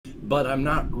but I'm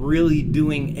not really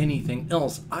doing anything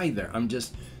else either. I'm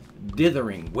just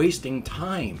dithering, wasting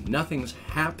time. Nothing's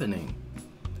happening.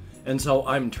 And so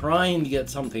I'm trying to get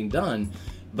something done,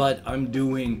 but I'm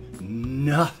doing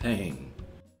nothing.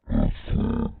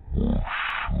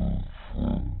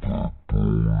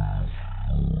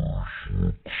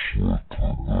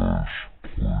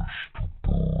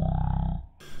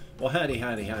 Well, howdy,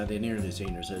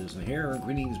 NearlySeniorCitizen here.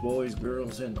 Greetings, boys,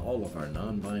 girls, and all of our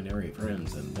non-binary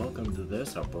friends, and welcome to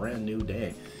this, a brand new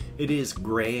day. It is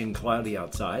gray and cloudy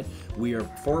outside. We are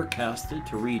forecasted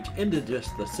to reach into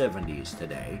just the 70s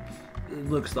today. It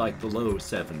looks like the low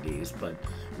 70s, but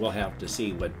we'll have to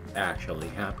see what actually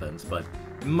happens. But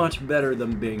much better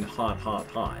than being hot.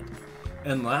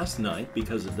 And last night,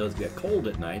 because it does get cold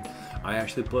at night, I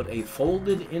actually put a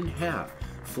folded in half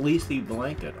fleecy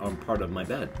blanket on part of my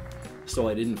bed so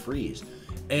I didn't freeze.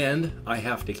 And I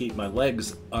have to keep my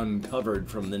legs uncovered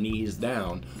from the knees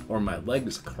down or my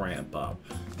legs cramp up.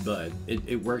 But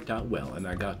it worked out well, and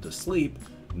I got to sleep.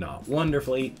 Not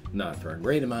wonderfully, not for a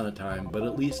great amount of time, but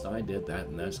at least I did that,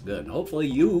 and that's good. Hopefully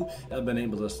you have been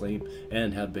able to sleep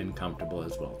and have been comfortable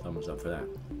as well. Thumbs up for that.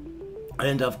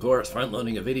 And of course,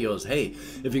 front-loading of videos. Hey,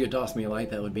 if you could toss me a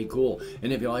like, that would be cool.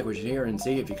 And if you like what you hear and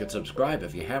see, if you could subscribe.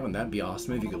 If you haven't, that'd be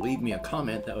awesome. If you could leave me a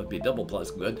comment, that would be double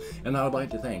plus good. And I would like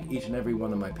to thank each and every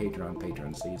one of my Patreon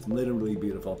patrons. These literally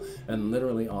beautiful and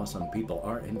literally awesome people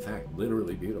are, in fact,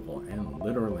 literally beautiful and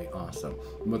literally awesome.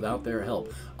 Without their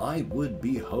help, I would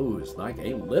be hosed like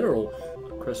a literal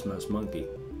Christmas monkey.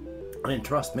 And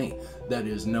trust me, that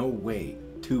is no way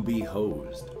to be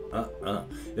hosed.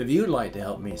 If you'd like to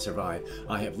help me survive,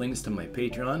 I have links to my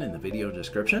Patreon in the video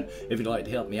description. If you'd like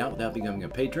to help me out without becoming a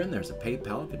patron, there's a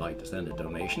PayPal if you'd like to send a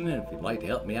donation. And if you'd like to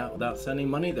help me out without sending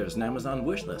money, there's an Amazon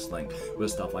wishlist link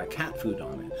with stuff like cat food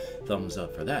on it. Thumbs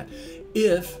up for that.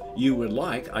 If you would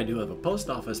like, I do have a post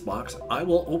office box. I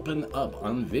will open up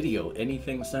on video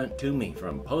anything sent to me,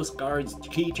 from postcards,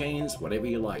 keychains, whatever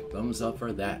you like. Thumbs up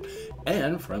for that.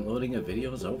 And front loading of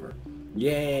videos over.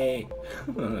 Yay!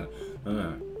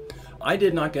 I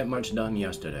did not get much done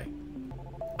yesterday.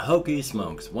 Hokey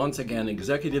SMOKES. Once again,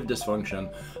 executive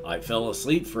dysfunction. I fell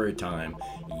asleep for a time.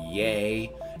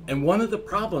 Yay. And one of the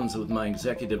problems with my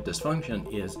executive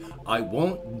dysfunction is I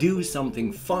won't do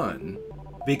something fun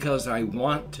because I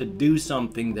want to do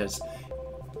something that's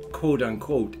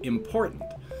quote-unquote important.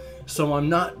 So I'm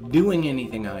not doing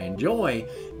anything I enjoy,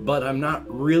 but I'm not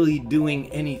really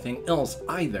doing anything else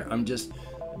either. I'm just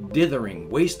dithering,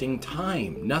 wasting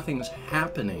time. Nothing's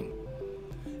happening.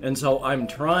 And so I'm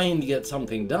trying to get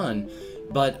something done,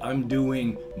 but I'm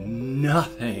doing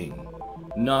nothing.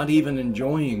 Not even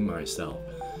enjoying myself.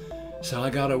 So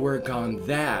I gotta work on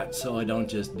that so I don't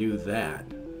just do that.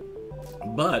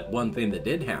 But one thing that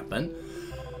did happen,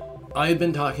 I've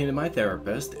been talking to my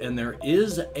therapist, and there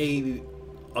is a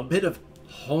bit of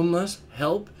homeless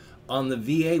help on the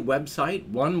VA website,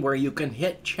 one where you can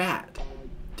hit chat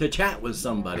to chat with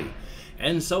somebody.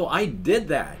 And so I did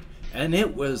that, and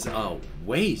it was a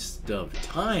waste of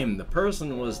time. The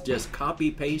person was just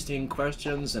copy pasting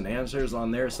questions and answers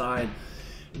on their side.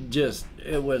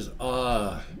 It was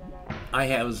I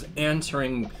was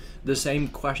answering the same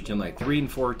question like 3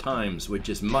 and 4 times, which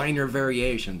is minor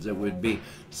variations. It would be,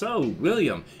 so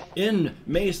William, in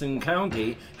Mason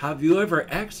County, have you ever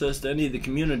accessed any of the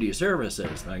community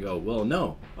services? And I go, well,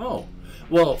 no. Oh,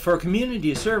 well, for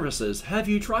community services, have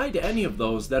you tried any of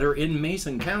those that are in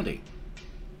Mason County?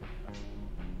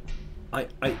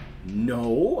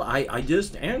 No, I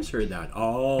just answered that.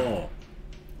 Oh,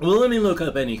 well, let me look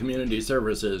up any community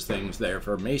services things there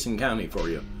for Mason County for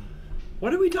you.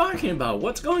 What are we talking about?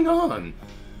 What's going on?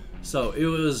 So it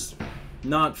was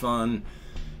not fun.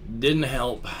 Didn't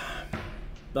help.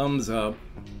 Thumbs up.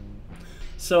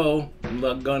 So I'm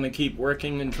gonna keep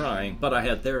working and trying, but I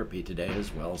had therapy today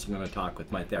as well, so I'm gonna talk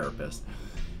with my therapist,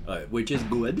 which is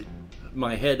good.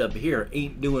 My head up here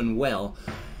ain't doing well.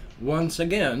 Once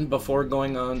again, before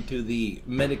going on to the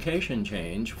medication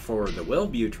change for the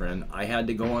Worldbuilding, I had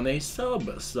to go on a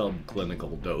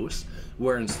subclinical dose,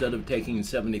 where instead of taking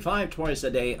 75 twice a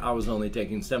day, I was only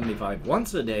taking 75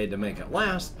 once a day to make it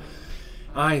last.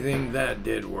 I think that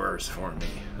did worse for me.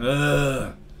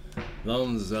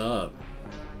 Thumbs up.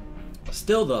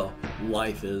 Still though,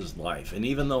 life is life, and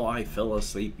even though I fell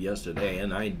asleep yesterday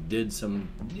and I did some,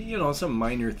 some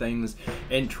minor things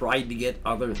and tried to get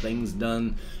other things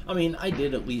done, I mean, I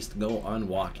did at least go on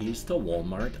walkies to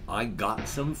Walmart. I got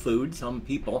some food. Some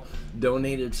people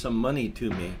donated some money to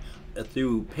me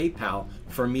through PayPal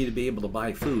for me to be able to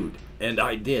buy food, and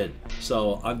I did.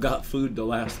 So I've got food to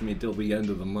last me till the end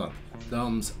of the month.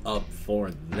 Thumbs up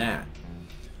for that.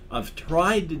 I've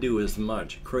tried to do as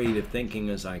much creative thinking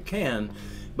as I can,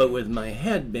 but with my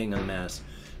head being a mess,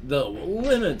 the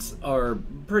limits are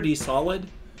pretty solid.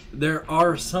 There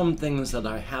are some things that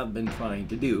I have been trying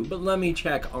to do, but let me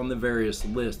check on the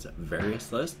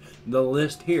the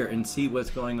list here, and see what's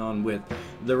going on with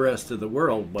the rest of the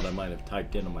world, what I might have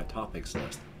typed in on my topics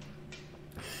list.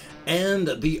 And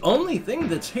the only thing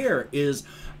that's here is,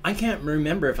 I can't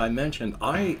remember if I mentioned,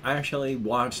 I actually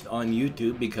watched on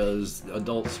YouTube, because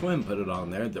Adult Swim put it on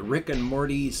there, the Rick and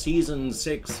Morty Season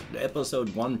 6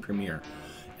 Episode 1 premiere.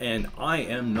 And I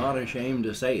am not ashamed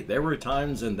to say, there were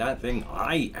times in that thing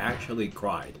I actually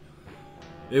cried.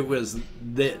 It was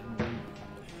the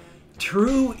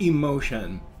true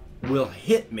emotion will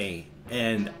hit me,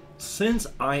 and since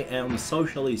I am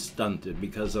socially stunted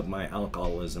because of my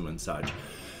alcoholism and such,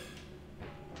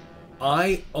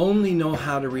 I only know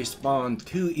how to respond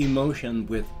to emotion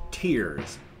with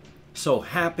tears. So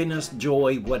happiness,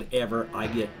 joy, whatever, I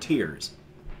get tears.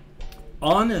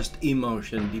 Honest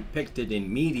emotion depicted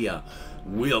in media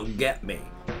will get me.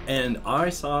 And I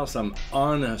saw some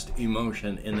honest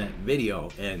emotion in that video,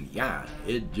 and yeah,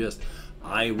 it just,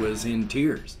 I was in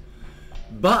tears.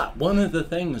 But one of the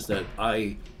things that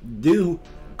I do,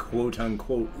 quote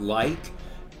unquote, like,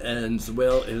 as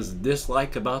well as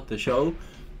dislike about the show,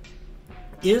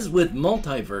 is with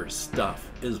multiverse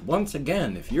stuff, is once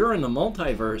again, if you're in the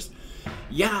multiverse,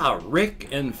 yeah, Rick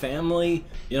and family,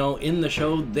 you know, in the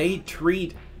show, they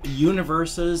treat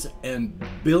universes and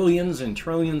billions and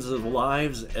trillions of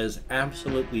lives as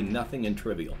absolutely nothing and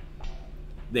trivial.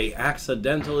 They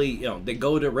accidentally, you know, they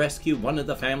go to rescue one of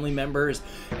the family members,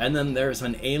 and then there's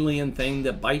an alien thing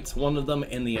that bites one of them,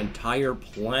 and the entire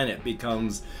planet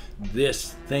becomes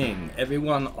this thing.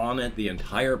 Everyone on it, the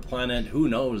entire planet, who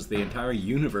knows, the entire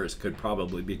universe could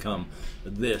probably become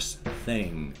this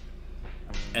thing.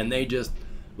 And they just,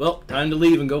 well, time to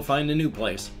leave and go find a new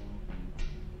place.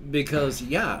 Because,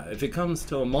 yeah, if it comes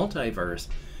to a multiverse,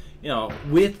 you know,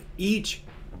 with each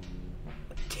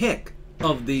tick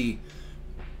of the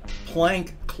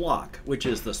Planck clock, which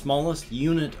is the smallest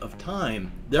unit of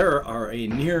time, there are a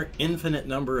near infinite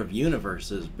number of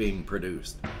universes being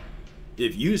produced.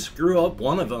 If you screw up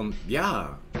one of them,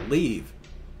 yeah, leave.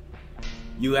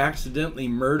 You accidentally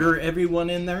murder everyone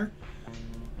in there,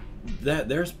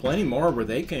 there's plenty more where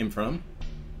they came from.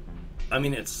 I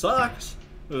mean, it sucks,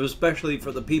 especially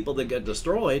for the people that get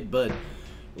destroyed, but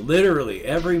literally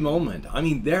every moment, I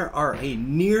mean, there are a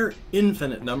near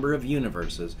infinite number of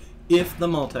universes, if the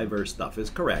multiverse stuff is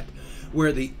correct,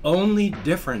 where the only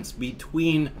difference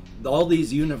between all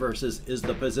these universes is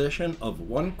the position of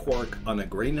one quark on a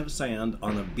grain of sand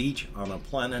on a beach on a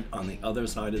planet on the other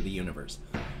side of the universe.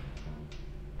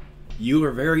 You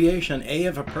are variation A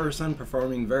of a person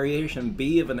performing variation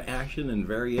B of an action and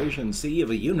variation C of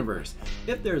a universe.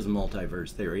 If there's a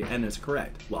multiverse theory, and it's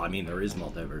correct. Well, I mean, there is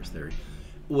multiverse theory.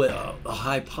 Well, a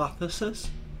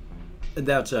hypothesis?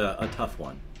 That's a tough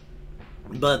one.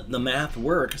 But the math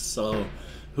works, so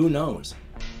who knows?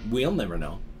 We'll never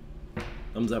know.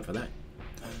 Thumbs up for that.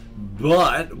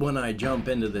 But when I jump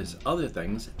into this other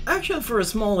things, actually for a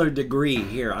smaller degree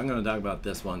here, I'm going to talk about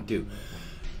this one too.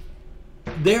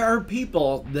 There are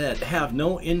people that have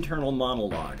no internal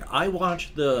monologue. I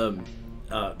watched the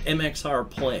MXR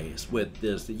plays with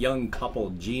this young couple,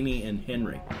 Jeannie and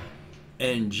Henry.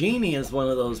 And Jeannie is one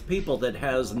of those people that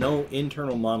has no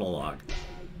internal monologue.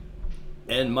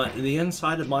 And the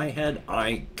inside of my head,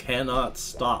 I cannot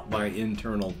stop my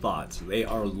internal thoughts. They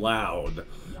are loud.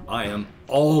 I am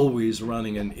always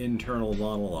running an internal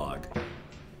monologue.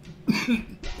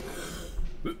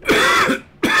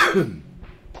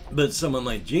 But someone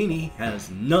like Jeannie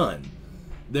has none.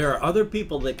 There are other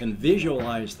people that can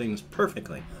visualize things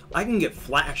perfectly. I can get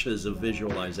flashes of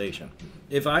visualization.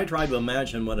 If I try to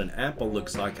imagine what an apple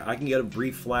looks like, I can get a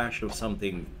brief flash of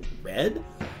something red,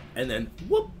 and then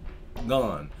whoop,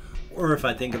 gone. Or if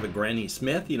I think of a Granny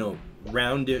Smith, you know,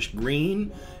 roundish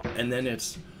green, and then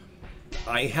it's,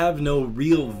 I have no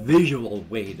real visual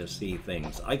way to see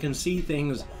things. I can see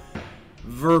things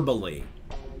verbally,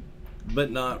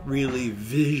 but not really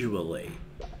visually.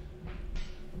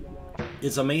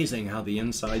 It's amazing how the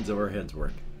insides of our heads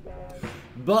work.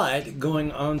 But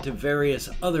going on to various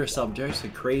other subjects, the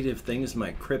creative things,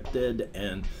 my cryptid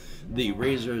and the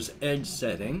razor's edge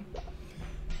setting.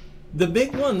 The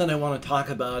big one that I want to talk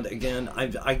about, again,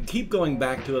 I keep going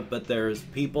back to it, but there's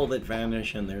people that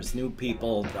vanish and there's new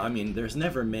people. I mean, there's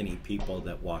never many people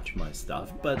that watch my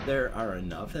stuff, but there are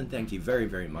enough, and thank you very,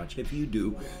 very much. If you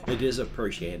do, it is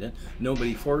appreciated.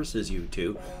 Nobody forces you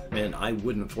to, and I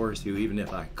wouldn't force you even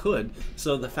if I could.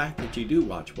 So the fact that you do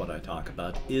watch what I talk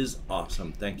about is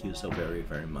awesome. Thank you so very,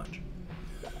 very much.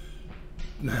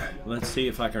 let's see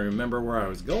if I can remember where I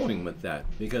was going with that,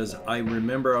 because I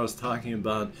remember I was talking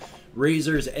about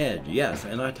Razor's Edge. Yes,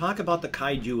 and I talk about the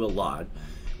Kaiju a lot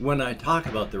when I talk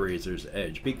about the Razor's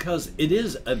Edge, because it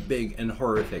is a big and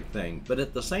horrific thing, but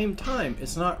at the same time,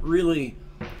 it's not really,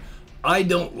 I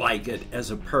don't like it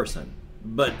as a person.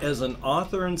 But as an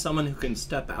author and someone who can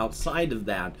step outside of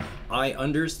that, I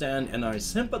understand and I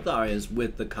sympathize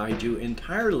with the Kaiju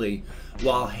entirely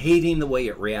while hating the way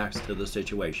it reacts to the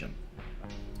situation.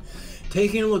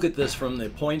 Taking a look at this from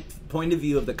the point of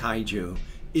view of the Kaiju,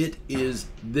 it is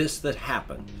this that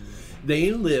happened.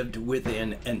 They lived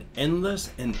within an endless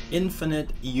and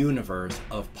infinite universe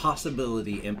of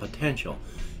possibility and potential.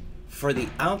 For the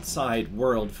outside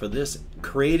world, for this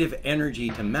creative energy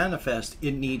to manifest,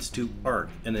 it needs to arc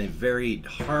in a very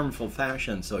harmful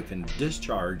fashion so it can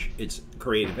discharge its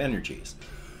creative energies.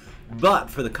 But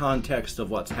for the context of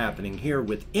what's happening here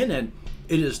within it,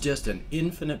 it is just an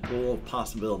infinite pool of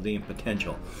possibility and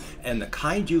potential. And the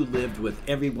Kaiju lived with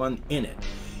everyone in it.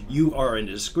 You are a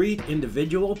discrete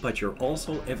individual, but you're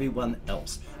also everyone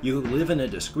else. You live in a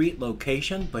discrete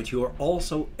location, but you are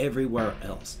also everywhere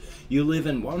else. You live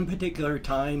in one particular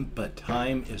time, but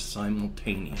time is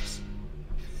simultaneous.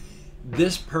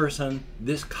 This person,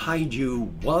 this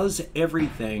Kaiju, was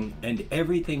everything, and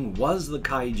everything was the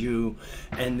Kaiju,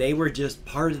 and they were just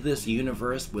part of this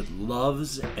universe with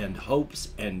loves and hopes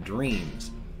and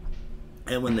dreams.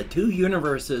 And when the two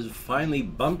universes finally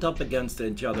bumped up against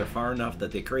each other far enough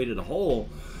that they created a hole,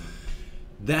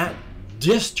 that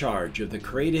discharge of the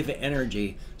creative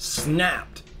energy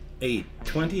snapped a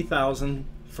 20,000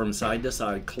 from side to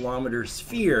side kilometer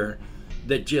sphere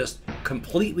that just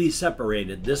completely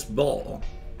separated this ball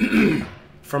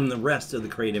from the rest of the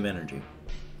creative energy.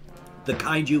 The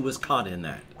Kaiju was caught in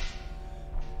that.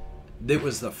 It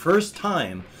was the first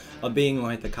time a being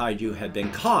like the Kaiju had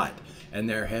been caught, and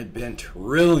there had been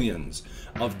trillions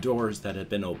of doors that had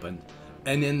been opened.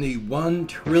 And in the 1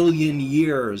 trillion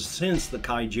years since the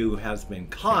Kaiju has been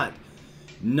caught,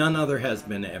 none other has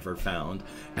been ever found,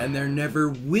 and there never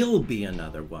will be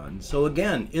another one. So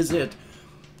again, is it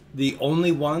the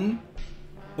only one,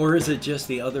 or is it just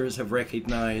the others have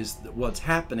recognized what's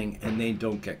happening and they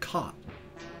don't get caught?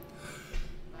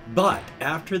 But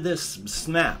after this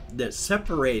snap that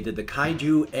separated the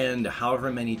Kaiju and however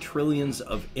many trillions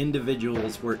of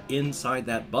individuals were inside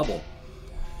that bubble,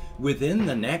 within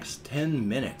the next 10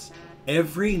 minutes,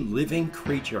 every living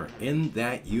creature in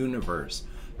that universe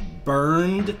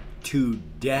burned to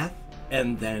death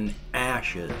and then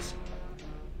ashes.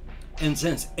 And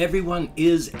since everyone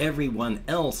is everyone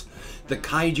else, the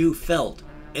Kaiju felt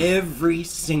every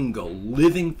single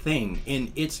living thing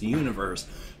in its universe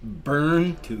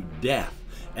burn to death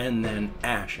and then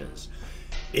ashes.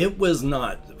 It was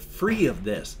not free of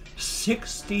this.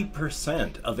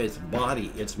 60% of its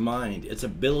body, its mind, its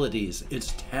abilities,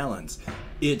 its talents,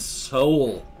 its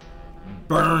soul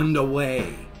burned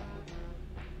away.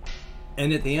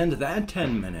 And at the end of that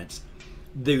 10 minutes,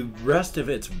 the rest of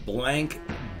its blank,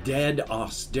 dead,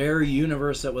 austere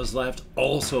universe that was left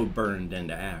also burned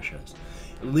into ashes,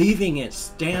 leaving it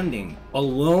standing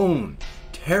alone,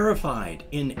 terrified,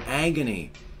 in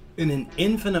agony, in an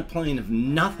infinite plane of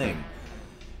nothing,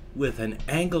 with an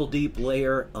ankle-deep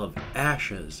layer of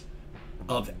ashes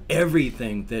of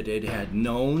everything that it had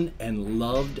known and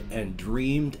loved and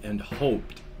dreamed and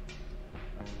hoped.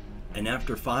 And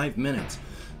after 5 minutes,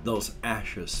 those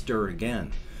ashes stir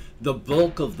again. The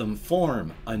bulk of them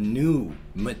form a new,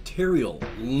 material,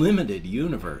 limited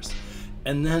universe.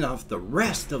 And then of the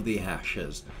rest of the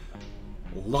ashes,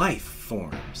 life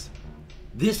forms.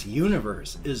 This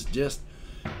universe is just,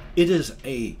 it is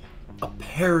a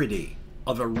parody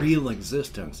of a real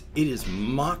existence. It is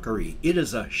mockery. It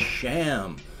is a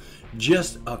sham.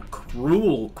 Just a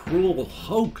cruel, cruel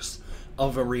hoax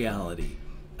of a reality.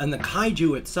 And the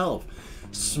Kaiju itself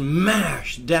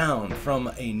smashed down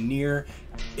from a near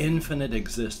infinite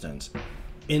existence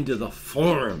into the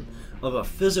form of a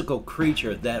physical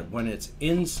creature that, when it's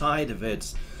inside of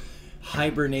its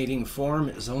hibernating form,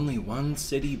 is only 1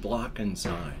 city block in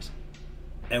size.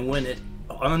 And when it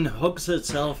unhooks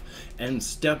itself and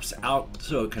steps out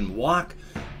so it can walk,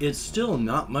 it's still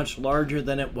not much larger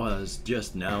than it was.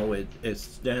 Just now it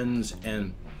extends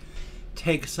and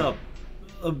takes up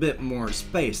a bit more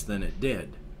space than it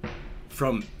did.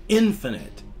 From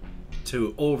infinite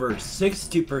to over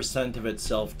 60% of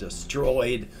itself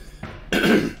destroyed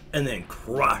and then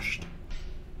crushed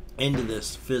into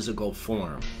this physical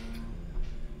form.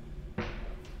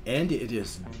 And it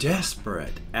is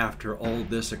desperate after all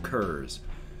this occurs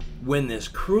when this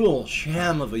cruel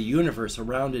sham of a universe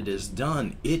around it is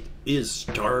done, it is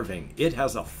starving. It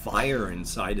has a fire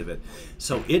inside of it.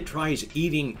 So it tries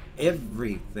eating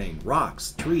everything: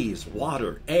 rocks, trees,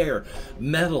 water, air,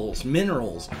 metals,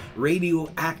 minerals,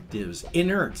 radioactives,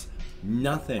 inerts,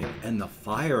 nothing. And the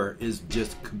fire is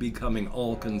just becoming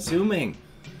all-consuming.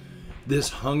 This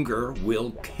hunger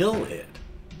will kill it.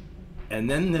 And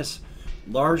then this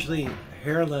largely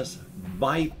hairless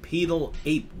bipedal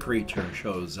ape creature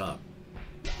shows up,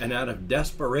 and out of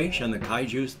desperation the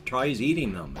kaiju tries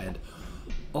eating them, and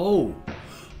oh,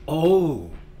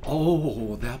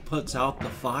 that puts out the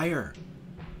fire,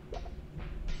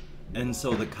 and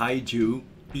so the kaiju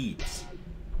eats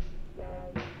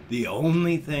the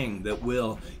only thing that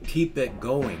will keep it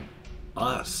going,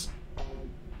 us,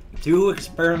 through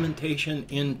experimentation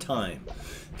in time,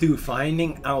 through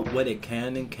finding out what it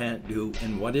can and can't do,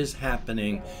 and what is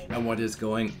happening and what is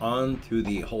going on through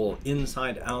the whole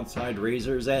inside-outside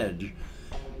razor's edge.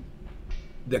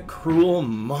 The cruel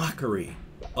mockery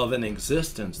of an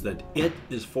existence that it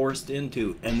is forced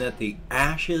into, and that the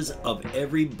ashes of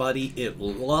everybody it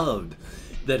loved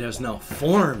that has now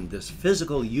formed this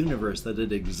physical universe that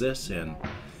it exists in.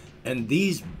 And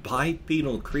these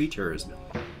bipedal creatures,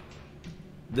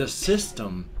 the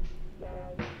system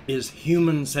is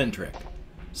human-centric.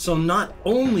 So not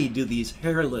only do these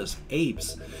hairless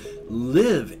apes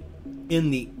live in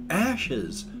the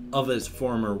ashes of its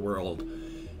former world,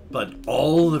 but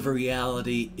all of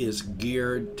reality is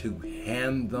geared to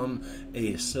hand them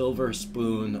a silver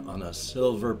spoon on a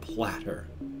silver platter.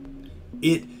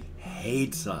 It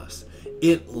hates us.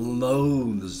 It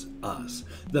loathes us.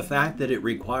 The fact that it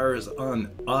requires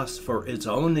on us for its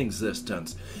own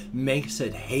existence makes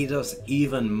it hate us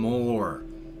even more.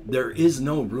 There is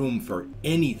no room for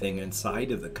anything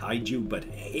inside of the kaiju but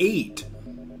hate.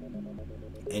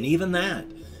 And even that,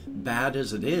 bad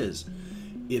as it is,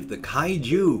 if the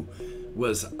kaiju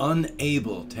was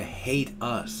unable to hate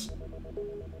us,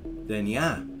 then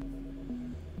yeah,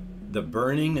 the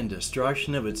burning and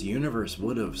destruction of its universe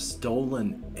would have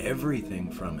stolen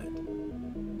everything from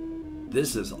it.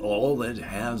 This is all it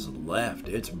has left,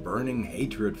 its burning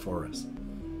hatred for us.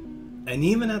 And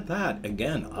even at that,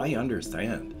 again, I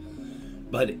understand.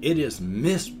 But it is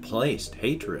misplaced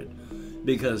hatred,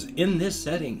 because in this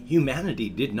setting, humanity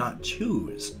did not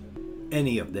choose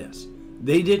any of this.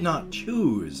 They did not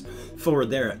choose for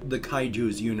the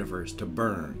kaiju's universe to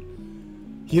burn.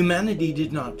 Humanity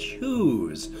did not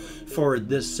choose for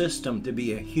this system to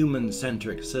be a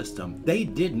human-centric system. They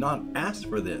did not ask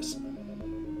for this.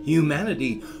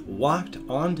 Humanity walked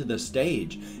onto the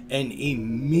stage and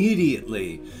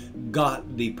immediately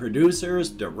got the producers,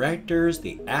 directors,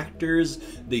 the actors,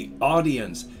 the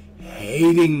audience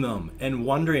hating them and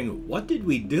wondering, what did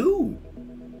we do?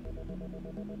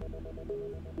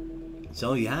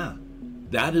 So yeah,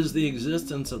 that is the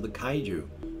existence of the kaiju.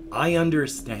 I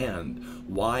understand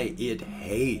why it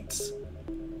hates.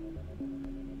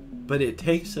 But it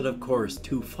takes it, of course,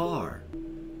 too far,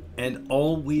 and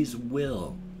always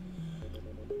will.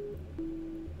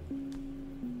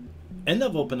 And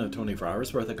I've opened up 24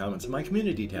 hours worth of comments in my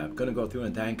community tab. Going to go through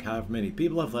and thank how many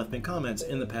people have left me comments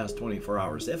in the past 24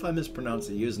 hours. If I mispronounce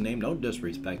the username, no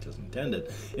disrespect is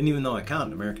intended. And even though I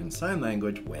count American Sign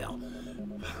Language, well,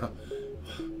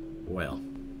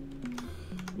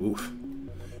 oof.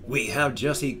 We have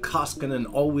Jesse Koskinen,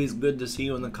 always good to see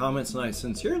you in the comments, and I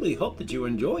sincerely hope that you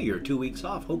enjoy your 2 weeks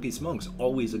off. Hokey Smokes,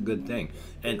 always a good thing.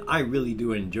 And I really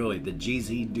do enjoy the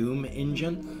GZ Doom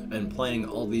engine and playing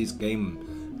all these Doom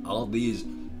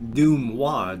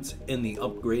wads in the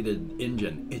upgraded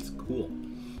engine. It's cool.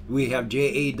 We have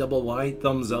JAYY,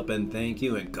 thumbs up and thank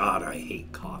you. And God, I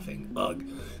hate coughing. Ugh.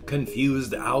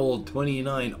 Confused Owl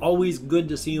 29, always good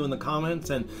to see you in the comments,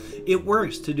 and it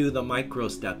works to do the micro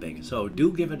stepping, so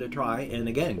do give it a try. And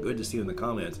again, good to see you in the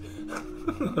comments.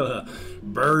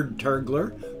 Bird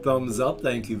Turgler, thumbs up,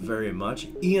 thank you very much.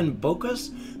 Ian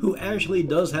Bocus, who actually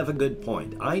does have a good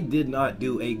point. I did not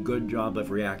do a good job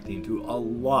of reacting to a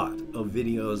lot of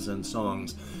videos and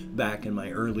songs back in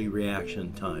my early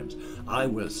reaction times. I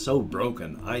was so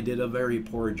broken. I did a very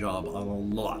poor job on a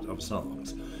lot of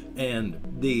songs. And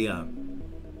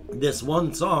this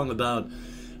one song about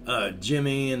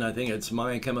Jimmy, and I think it's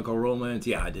My Chemical Romance,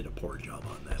 yeah, I did a poor job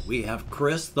on that. We have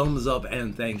Chris, thumbs up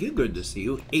and thank you, good to see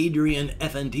you. Adrian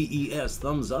FNTES,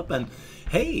 thumbs up, and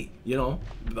hey, you know,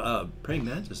 Praying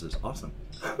Mantis is awesome.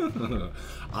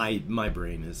 My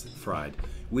brain is fried.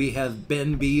 We have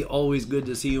Ben B, always good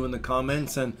to see you in the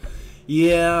comments, and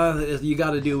Yeah, you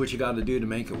got to do what you got to do to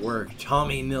make it work.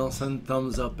 Tommy Nilsson,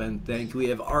 thumbs up and thank you. We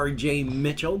have RJ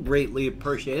Mitchell, greatly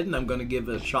appreciated, and I'm going to give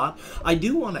it a shot. I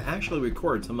do want to actually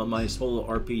record some of my solo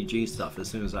RPG stuff as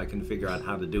soon as I can figure out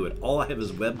how to do it. All I have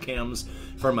is webcams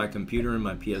for my computer and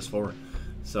my PS4,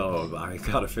 so I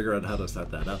got to figure out how to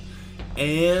set that up.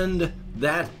 And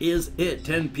that is it.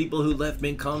 10 people who left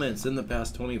me comments in the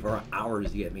past 24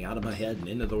 hours to get me out of my head and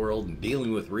into the world and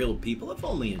dealing with real people, if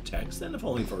only in text and if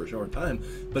only for a short time,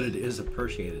 but it is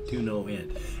appreciated to no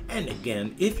end. And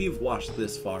again, if you've watched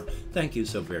this far, thank you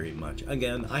so very much.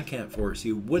 Again, I can't force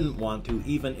you, wouldn't want to,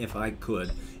 even if I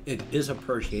could. It is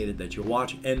appreciated that you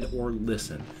watch and or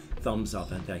listen. Thumbs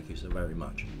up and thank you so very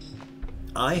much.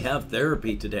 I have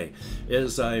therapy today.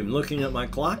 As I'm looking at my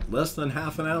clock, less than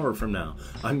half an hour from now,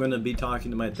 I'm going to be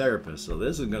talking to my therapist. So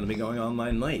this is going to be going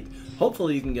online late.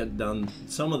 Hopefully you can get done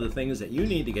some of the things that you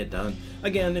need to get done.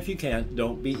 Again, if you can't,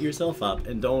 don't beat yourself up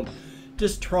and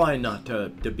just try not to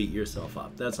beat yourself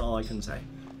up. That's all I can say.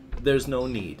 There's no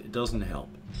need. It doesn't help.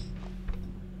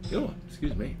 Oh,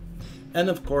 excuse me. And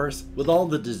of course, with all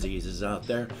the diseases out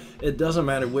there, it doesn't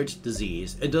matter which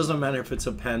disease. It doesn't matter if it's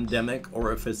a pandemic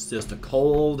or if it's just a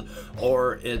cold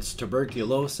or it's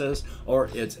tuberculosis or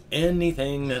it's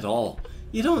anything at all.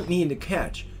 You don't need to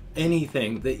catch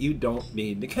anything that you don't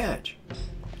need to catch.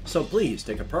 So please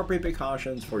take appropriate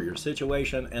precautions for your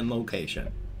situation and location.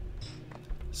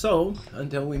 So,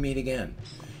 until we meet again,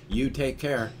 you take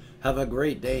care. Have a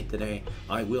great day today.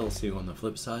 I will see you on the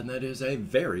flip side, and that is a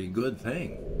very good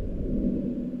thing.